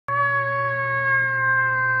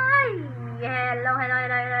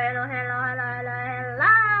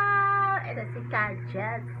Ka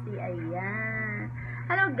Jetsi. Ayan.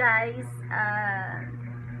 Hello guys.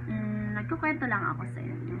 Nagkukwento lang ako sa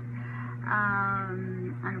inyo.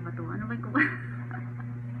 Ano ba to? Ano ba yung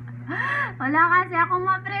wala kasi akong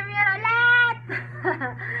ma-premiere ulit!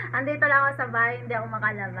 Andito lang ako sa bahay, hindi ako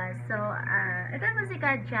makalabas. So, ito po si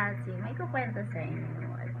Ka Jetsi. May kukwento sa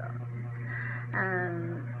inyo. Ito.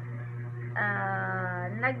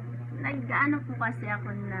 Nag-ano po kasi ako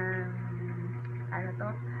ng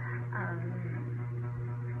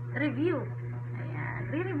review. Ayan.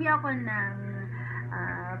 Re-review ako ng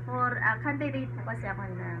candidate po kasi ako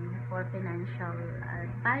for financial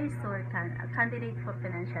advisor, candidate for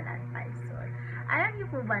financial advisor. Alam niyo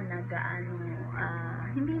po ba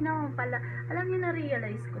hindi na pala, alam niyo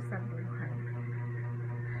na-realize ko sa buhay.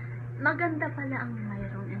 Maganda pala ang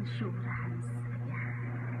mayroong insurance. Ayan.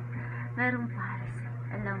 Mayroong policy.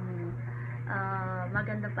 Alam mo,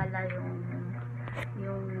 maganda pala yung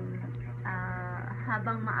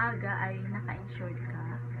habang maaga ay naka-insured ka.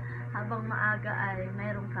 Habang maaga ay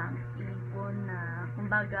mayroon kang ipon na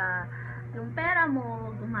kumbaga yung pera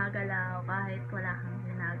mo gumagalaw kahit wala kang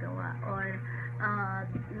ginagawa or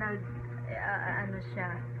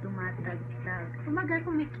tumatagtag. Kumbaga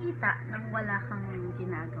kumikita nang wala kang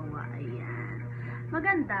ginagawa. Ayan.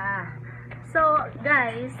 Maganda. So,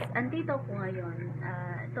 guys, andito ko ngayon.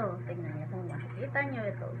 Ito, tingnan niyo kung makikita niyo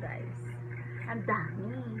ito, guys. Ang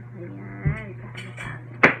dami. Ayan. Dami.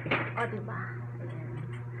 O, diba? Ayan.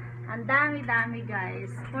 Ang dami,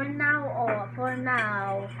 guys. For now,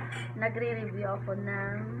 nagre-review ako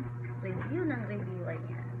ng review.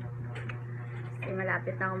 Ayan. Kasi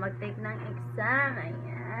malapit na ako mag-take ng exam. Ayan.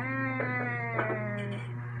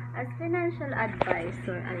 As financial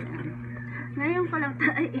advisor, ayan. Ngayon ko lang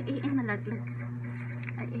malaglag.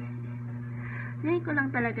 Ngayon ko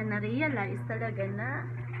lang talaga na-realize talaga na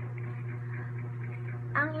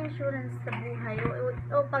ang insurance sa buhay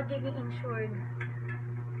o pagiging insured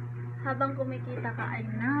habang kumikita ka ay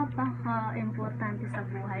napaka-importante sa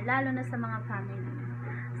buhay, lalo na sa mga family,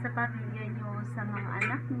 sa pamilya nyo, sa mga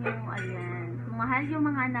anak nyo. Ayan, kung mahal yung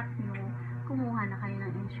mga anak nyo, kumuha na kayo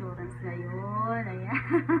ng insurance ngayon.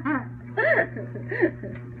 Ayan.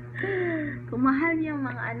 Kung mahal yung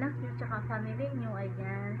mga anak nyo tsaka family nyo,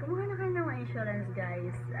 ayan, kumuha na kayo ng insurance,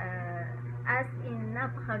 guys. As in,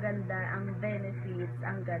 napakaganda ang benefits,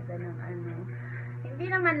 ang ganda ng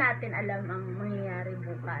hindi naman natin alam ang mangyayari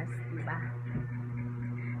bukas, diba?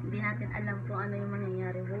 Hindi natin alam kung ano yung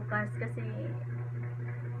mangyayari bukas kasi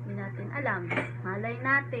hindi natin alam. Malay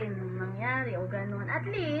natin mangyari o ganun. At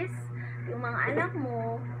least, yung mga anak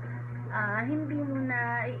mo, hindi mo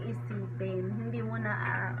na iisipin, hindi mo na,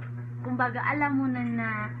 kumbaga alam mo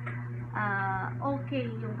na okay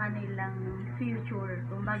yung kanilang future.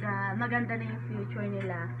 Kumbaga, maganda na yung future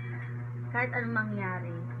nila kahit anong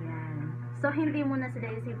mangyari. Yan. So, hindi mo na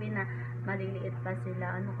sila isipin na maliliit pa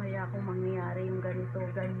sila. Ano kaya kung mangyayari yung ganito,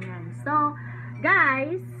 ganyan. So,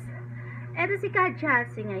 guys, eto si Ka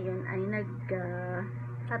Jetsi ngayon ay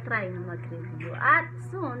nag-try na mag-review. At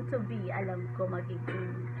soon to be, alam ko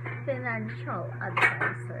magiging financial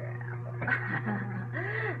advisor ako.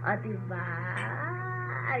 O, diba?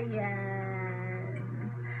 Ayan.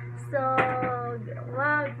 So,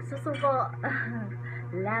 wag susuko.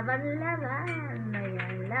 Laban.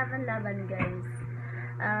 Ayan. Laban, guys.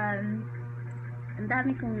 Ang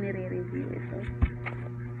dami kong nire-review ito.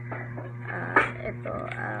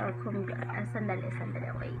 Sandali,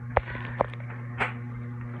 wait.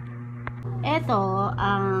 Ito,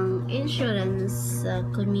 ang Insurance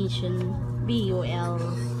Commission BUL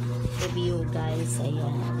review, guys.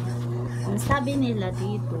 Ayan. Ang sabi nila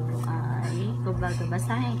dito ay, kumbaga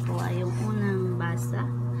basahin ko ay yung unang basa.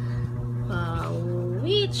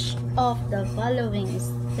 Which of the following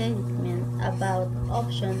statement about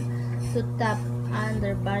option to tap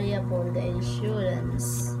under variable the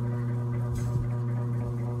insurance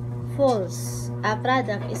false? A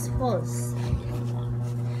product is false.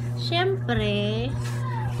 Siyempre,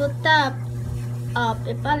 to top up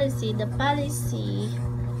a policy, the policy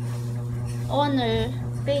owner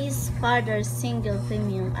pays further single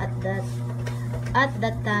premium at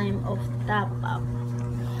the time of top up.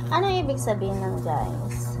 Ano ibig sabihin ng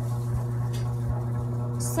guys?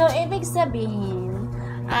 So, ibig sabihin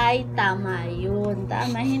ay tama yun.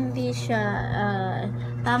 Tama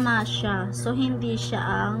siya. So, hindi siya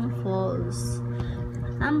ang false.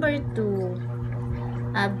 Number 2,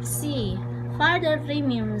 C. Further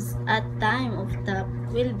premiums at time of top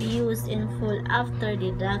will be used in full after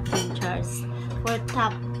deducting charge for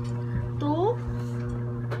top 2.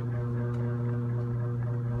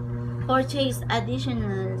 Purchase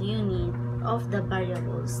additional unit of the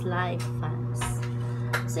variables life funds.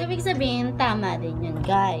 So, ibig sabihin, tama din yun,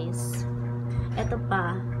 guys. Ito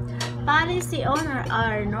pa. Policy owner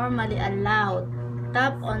are normally allowed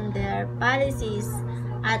tap on their policies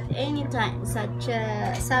at any time,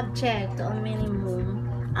 subject to a minimum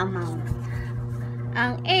amount.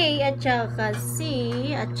 Ang A at saka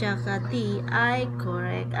C at saka D ay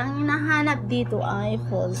correct. Ang hinahanap dito ay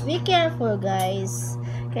false. Be careful, guys.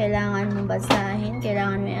 Kailangan mong basahin,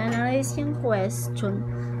 kailangan mo analyze yung question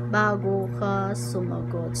bago ka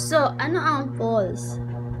sumagot. So, ano ang false?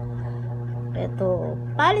 Ito,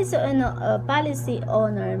 policy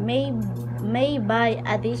owner may buy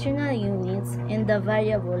additional units in the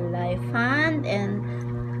variable life fund, and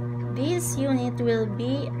this unit will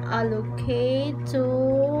be allocated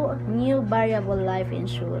to new variable life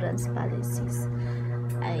insurance policies.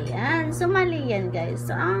 Ayan, so mali yan, guys.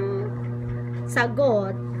 So, ang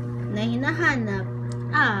sagot na hinahanap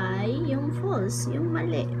ay yung false, yung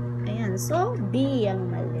mali. Ayan, so B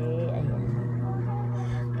ang mali. Ayan.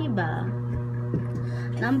 Diba?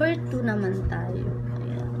 Number 2 naman tayo.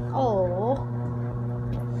 Ayan. Oh.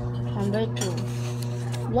 Number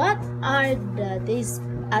 2. What are the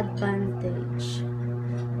disadvantages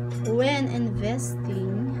when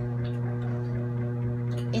investing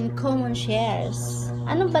in common shares?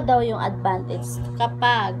 Ano ba daw yung advantage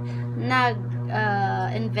kapag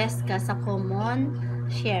nag-invest ka sa common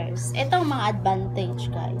shares? Ito ang mga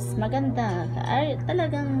advantage, guys. Maganda.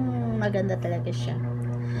 Talagang maganda talaga siya.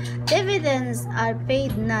 Dividends are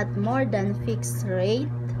paid not more than fixed rate.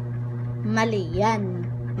 Mali yan.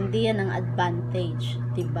 Hindi yan ang advantage,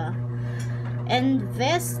 diba?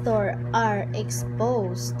 Investor are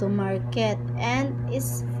exposed to market and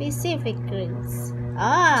specific risks.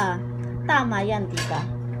 Tama yan, diba?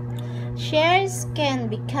 Shares can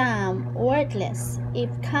become worthless if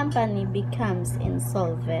company becomes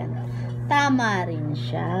insolvent. Tama rin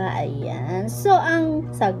siya. Ayan. So, ang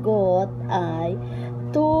sagot ay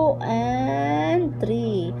 2 and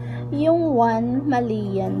 3. Yung 1,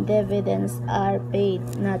 mali yan. Dividends are paid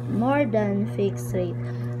not more than fixed rate.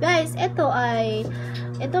 Guys,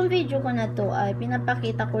 itong video ko na to ay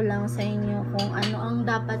pinapakita ko lang sa inyo kung ano ang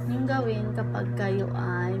dapat nyong gawin kapag kayo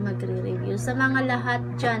ay magre-review. Sa mga lahat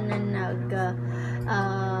dyan na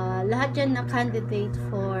lahat dyan na candidate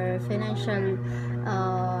for financial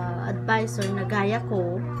advisor na gaya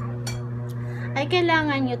ko, ay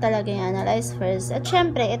kailangan nyo talaga i-analyze first. At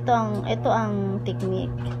syempre, ito ang technique.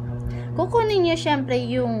 Kukunin nyo syempre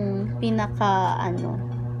yung pinaka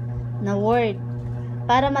na word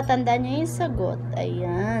para matanda nyo yung sagot.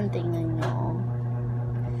 Ayan, tingnan nyo.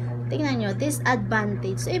 Tingnan nyo,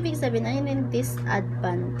 disadvantage. So, ibig sabihin, ayun yung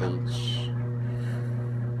disadvantage.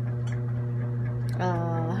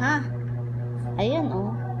 Ayan,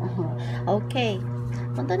 oh. Okay.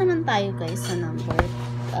 Punta naman tayo, guys, sa number.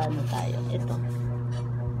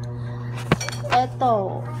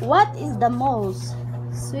 Ito. What is the most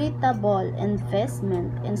suitable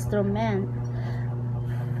investment instrument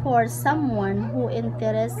for someone who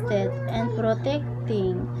interested in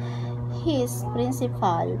protecting his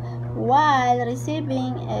principal while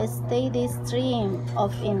receiving a steady stream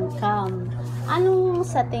of income? Anong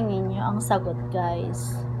sa tingin nyo ang sagot,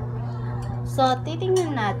 guys? So,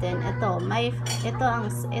 titingnan natin. Ito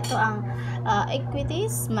ang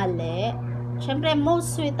equities, mali. Syempre,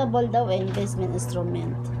 most suitable daw investment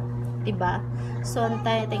instrument. Diba? So,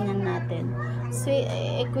 tingnan natin. So,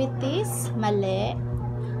 equities, mali.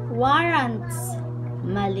 Warrants,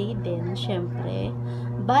 mali din, syempre.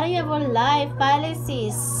 Variable life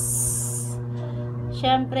policies,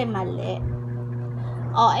 syempre, mali.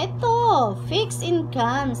 Ito, fixed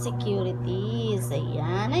income securities.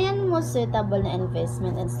 Ayan most suitable na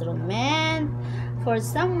investment instrument for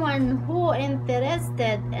someone who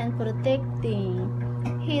interested in protecting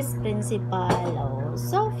his principal.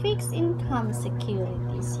 So, fixed income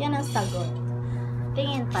securities. Yan ang sagot.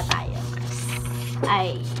 Tingin pa tayo,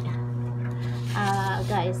 guys.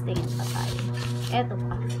 Tingin pa tayo. Ito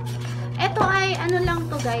pa. Ito ay, lang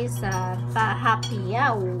to, guys,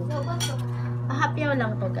 pahapyaw. Pahapyaw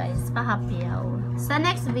lang to, guys. Pahapyaw. Sa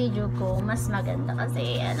next video ko, mas maganda.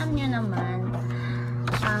 Kasi, alam nyo naman,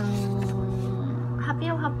 ang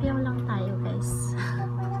hapyaw lang tayo, guys.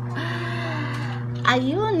 A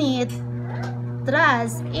unit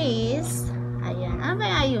trust is, ano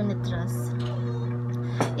ba yung unit trust?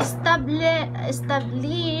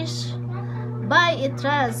 Established by a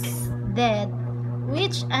trust deed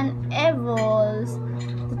which enables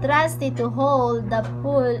the trustee to hold the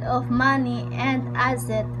pool of money and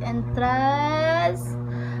asset and trust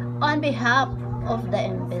on behalf of the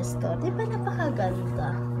investor. Diba napakaganda?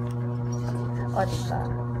 Diba?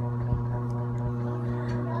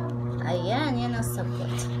 Ayan, yan ang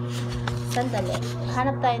sagot. Sandali.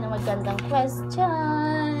 Hanap tayo ng magandang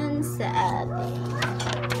question sa atin.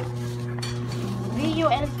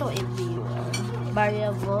 VUL to VUL.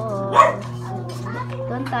 Variable.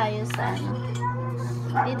 Doon tayo sa ano.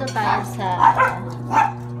 Dito tayo sa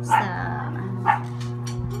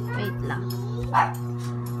wait lang.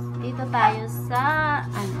 Dito tayo sa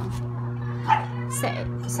ano.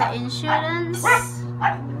 Sa insurance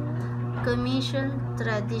commission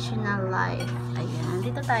traditional life. Ayan,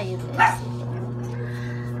 dito tayo guys.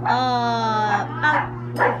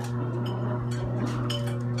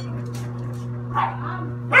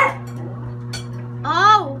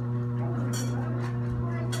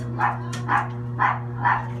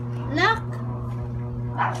 Nak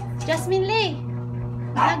Jasmine Lee,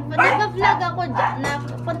 nagpa-vlog ako dyan.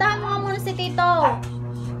 Puntahan mo nga muna si Tito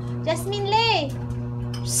Jasmine Lee.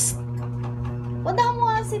 Psst. Puntahan mo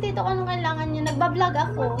nga si Tito kung anong kailangan niya. Nagpa-vlog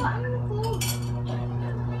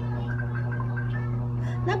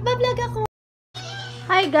ako.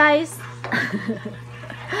 Hi guys.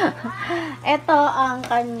 Ito ang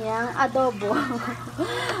kanyang adobo.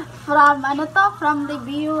 From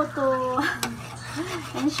review to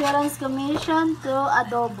insurance commission to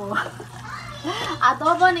adobo.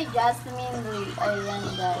 Adobo ni Jasmine Lee. Ayan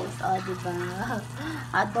guys. O, diba?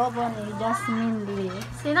 Adobo ni Jasmine Lee.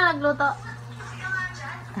 Sino nagluto?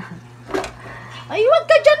 Ay, wag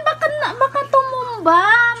ka dyan. Baka tumumba.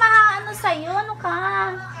 Maano sa'yo. Ano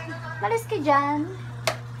ka? Malis ka dyan.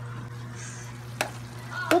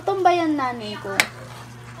 Tutumba yan nanay ko.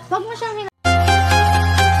 Wag mo siyang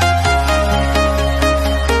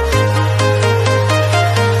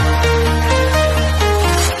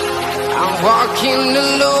walking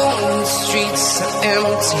alone, the streets are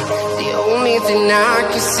empty. The only thing I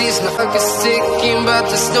can see is my clock is ticking, but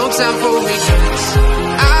there's no time for regrets.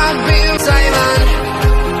 I've been Thailand,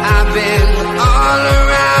 I've been all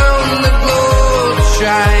around the globe,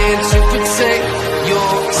 trying to protect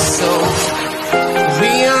your soul.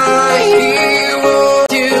 We are heroes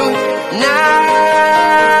tonight.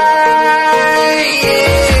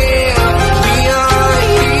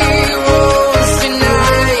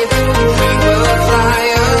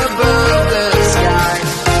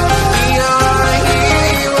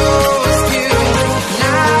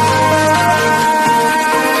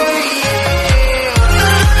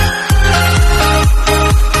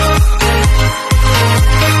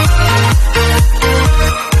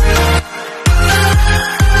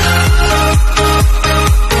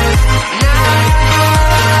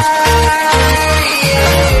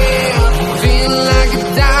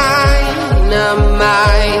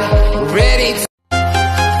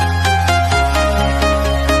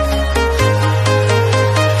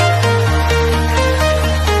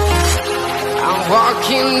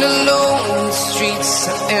 Walking alone, the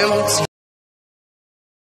streets are empty.